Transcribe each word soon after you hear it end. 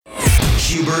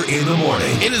Huber in the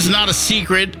morning. It is not a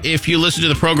secret, if you listen to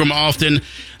the program often,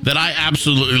 that I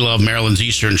absolutely love Maryland's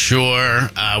Eastern Shore.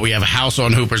 We have a house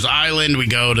on Hooper's Island. We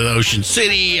go to Ocean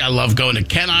City. I love going to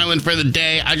Kent Island for the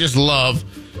day. I just love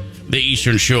the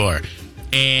Eastern Shore.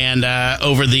 And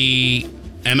over the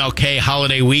MLK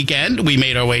holiday weekend, we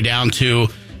made our way down to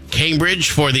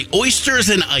Cambridge for the Oysters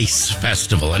and Ice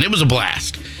Festival, and it was a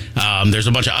blast. There's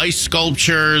a bunch of ice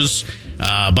sculptures,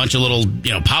 a bunch of little,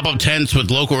 pop-up tents with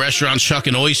local restaurants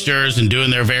shucking oysters and doing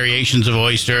their variations of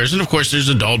oysters. And, of course, there's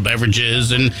adult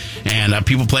beverages and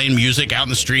people playing music out in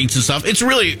the streets and stuff. It's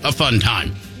really a fun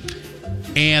time.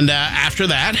 And after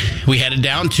that, we headed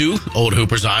down to Old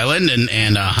Hooper's Island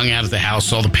and hung out at the house,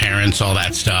 saw the parents, all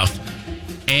that stuff,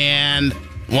 and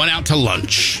went out to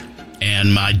lunch.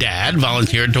 And my dad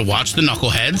volunteered to watch the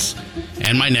Knuckleheads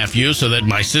and my nephew so that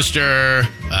my sister,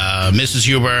 Mrs.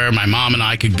 Huber, my mom, and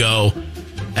I could go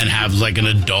and have like an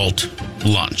adult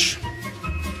lunch.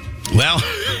 Well,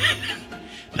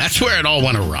 that's where it all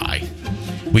went awry.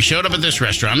 We showed up at this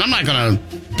restaurant. I'm not going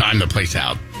to dime the place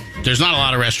out. There's not a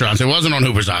lot of restaurants. It wasn't on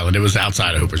Hooper's Island. It was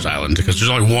outside of Hooper's Island because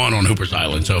there's only one on Hooper's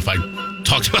Island. So if I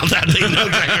talked about that, they know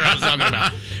exactly what I was talking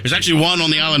about. There's actually one on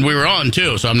the island we were on,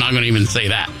 too, so I'm not going to even say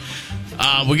that.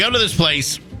 We go to this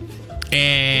place,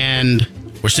 and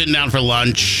we're sitting down for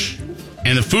lunch,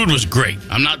 and the food was great.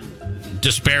 I'm not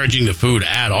disparaging the food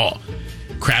at all.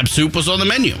 Crab soup was on the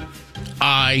menu.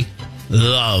 I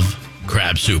love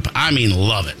crab soup. I mean,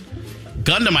 love it.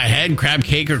 Gun to my head, crab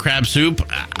cake or crab soup,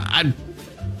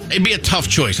 it'd be a tough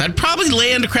choice. I'd probably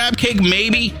land a crab cake,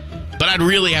 maybe, but I'd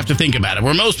really have to think about it,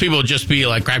 where most people would just be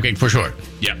like crab cake for sure.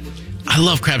 Yeah. I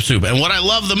love crab soup, and what I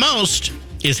love the most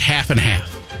is half and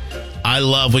half. I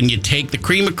love when you take the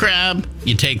cream of crab,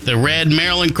 you take the red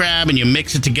Maryland crab, and you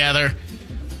mix it together.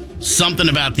 Something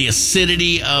about the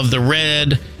acidity of the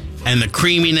red and the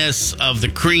creaminess of the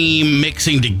cream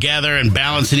mixing together and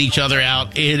balancing each other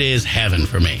out. It is heaven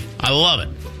for me. I love it.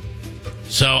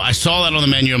 So I saw that on the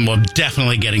menu, and we're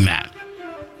definitely getting that.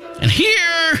 And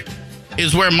here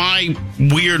is where my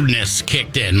weirdness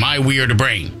kicked in, my weird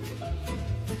brain.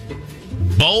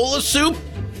 Bowl of soup,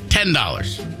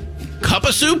 $10. Cup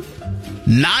of soup,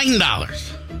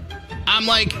 $9. I'm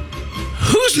like,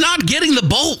 who's not getting the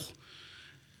bowl?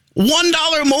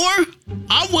 $1 more?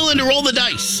 I'm willing to roll the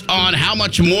dice on how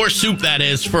much more soup that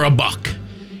is for $1.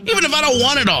 Even if I don't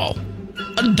want it all.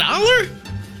 $1?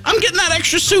 I'm getting that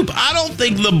extra soup. I don't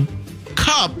think the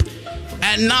cup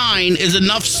at $9 is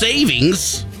enough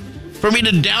savings for me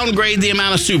to downgrade the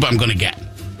amount of soup I'm going to get.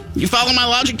 You follow my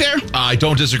logic there? I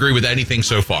don't disagree with anything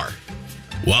so far.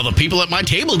 Well, the people at my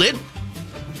table did.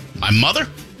 My mother,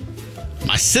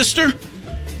 my sister,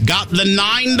 got the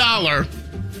 $9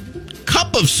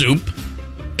 cup of soup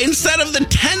instead of the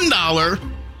 $10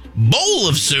 bowl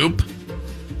of soup,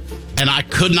 and I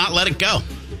could not let it go.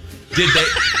 Did they,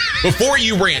 before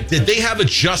you rant, did they have a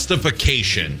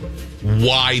justification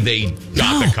why they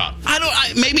got the cup?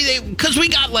 Because we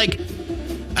got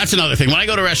that's another thing. When I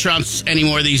go to restaurants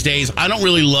anymore these days, I don't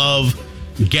really love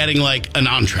getting an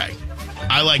entree.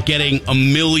 I like getting a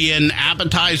million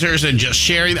appetizers and just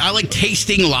sharing. I like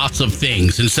tasting lots of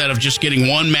things instead of just getting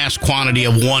one mass quantity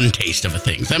of one taste of a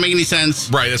thing. Does that make any sense?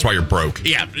 Right, that's why you're broke.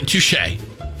 Yeah, touche.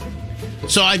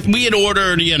 So we had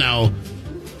ordered,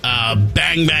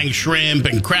 bang bang shrimp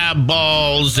and crab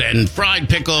balls and fried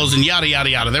pickles and yada yada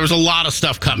yada. There was a lot of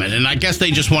stuff coming, and I guess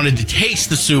they just wanted to taste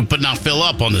the soup but not fill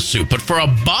up on the soup. But for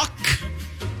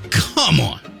 $1, come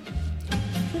on.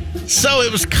 So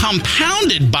it was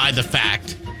compounded by the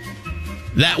fact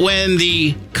that when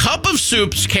the cup of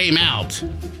soups came out,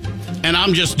 and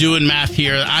I'm just doing math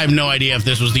here, I have no idea if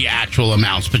this was the actual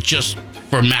amounts, but just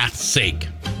for math's sake,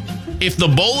 if the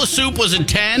bowl of soup was a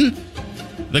 10,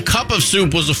 the cup of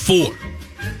soup was a 4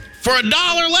 for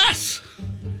 $1 less.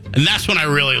 And that's when I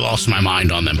really lost my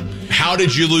mind on them. How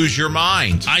did you lose your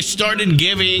mind? I started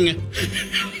giving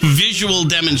visual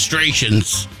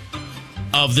demonstrations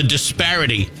of the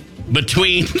disparity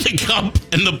between the cup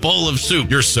and the bowl of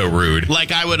soup. You're so rude.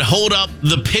 I would hold up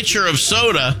the pitcher of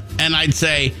soda and I'd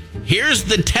say, here's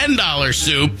the $10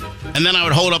 soup. And then I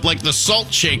would hold up the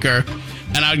salt shaker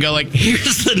and I'd go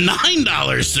here's the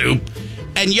 $9 soup.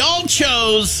 And y'all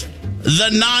chose the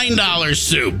 $9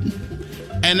 soup.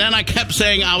 And then I kept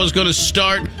saying I was going to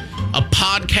start a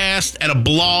podcast and a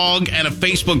blog and a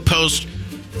Facebook post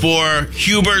for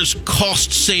Huber's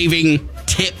cost-saving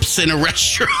tips in a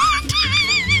restaurant.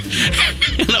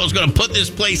 And I was going to put this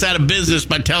place out of business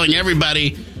by telling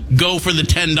everybody, go for the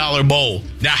 $10 bowl,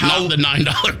 not the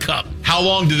 $9 cup. How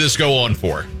long did this go on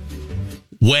for?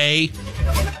 Way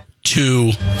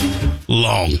too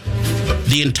long.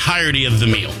 The entirety of the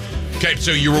meal. Okay,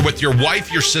 so you were with your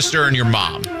wife, your sister, and your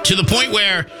mom. To the point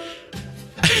where,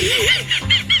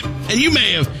 and you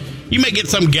may get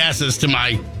some guesses to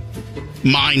my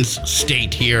mind's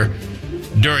state here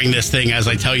during this thing as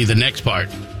I tell you the next part.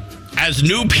 As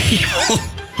new people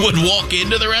would walk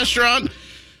into the restaurant,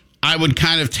 I would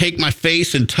kind of take my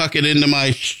face and tuck it into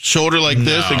my shoulder like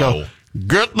this and go,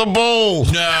 "Get the bowl.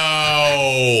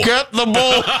 No. Get the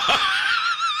bowl."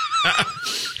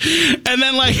 And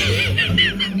then, like,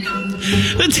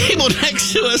 the table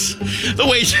next to us, the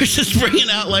waitress just bringing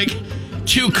out, like,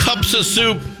 2 cups of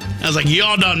soup. I was like,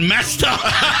 y'all done messed up.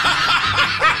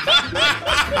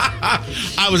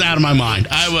 I was out of my mind.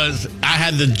 I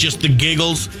had just the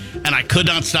giggles, and I could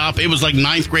not stop. It was like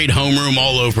 9th grade homeroom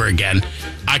all over again.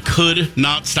 I could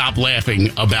not stop laughing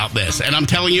about this. And I'm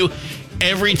telling you,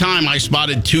 every time I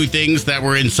spotted 2 things that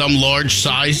were in some large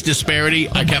size disparity,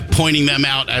 I kept pointing them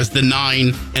out as the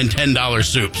 $9 and $10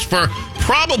 soups for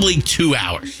probably 2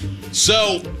 hours.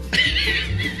 So,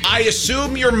 I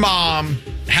assume your mom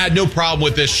had no problem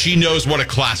with this. She knows what a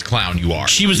class clown you are.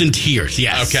 She was in tears,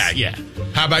 yes. Okay. Yeah.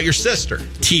 How about your sister?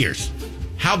 Tears.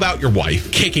 How about your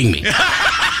wife? Kicking me.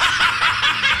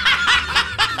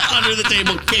 Under the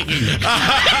table, kicking me.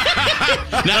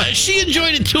 Now, she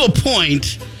enjoyed it to a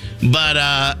point, but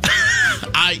I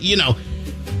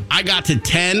got to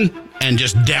 10 and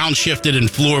just downshifted and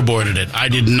floorboarded it. I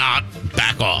did not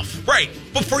back off. Right.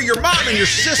 But for your mom and your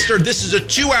sister, this is a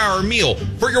 2-hour meal.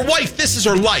 For your wife, this is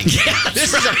her life. Yeah,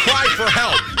 this is a cry for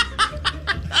help.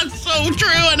 That's so true.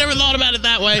 I never thought about it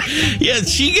that way. Yeah,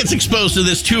 she gets exposed to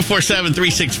this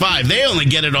 247-365. They only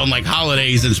get it on, like,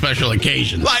 holidays and special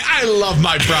occasions. Like, I love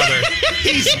my brother.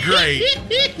 He's great.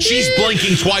 She's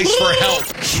blinking twice for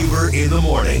help. Huber in the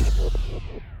morning.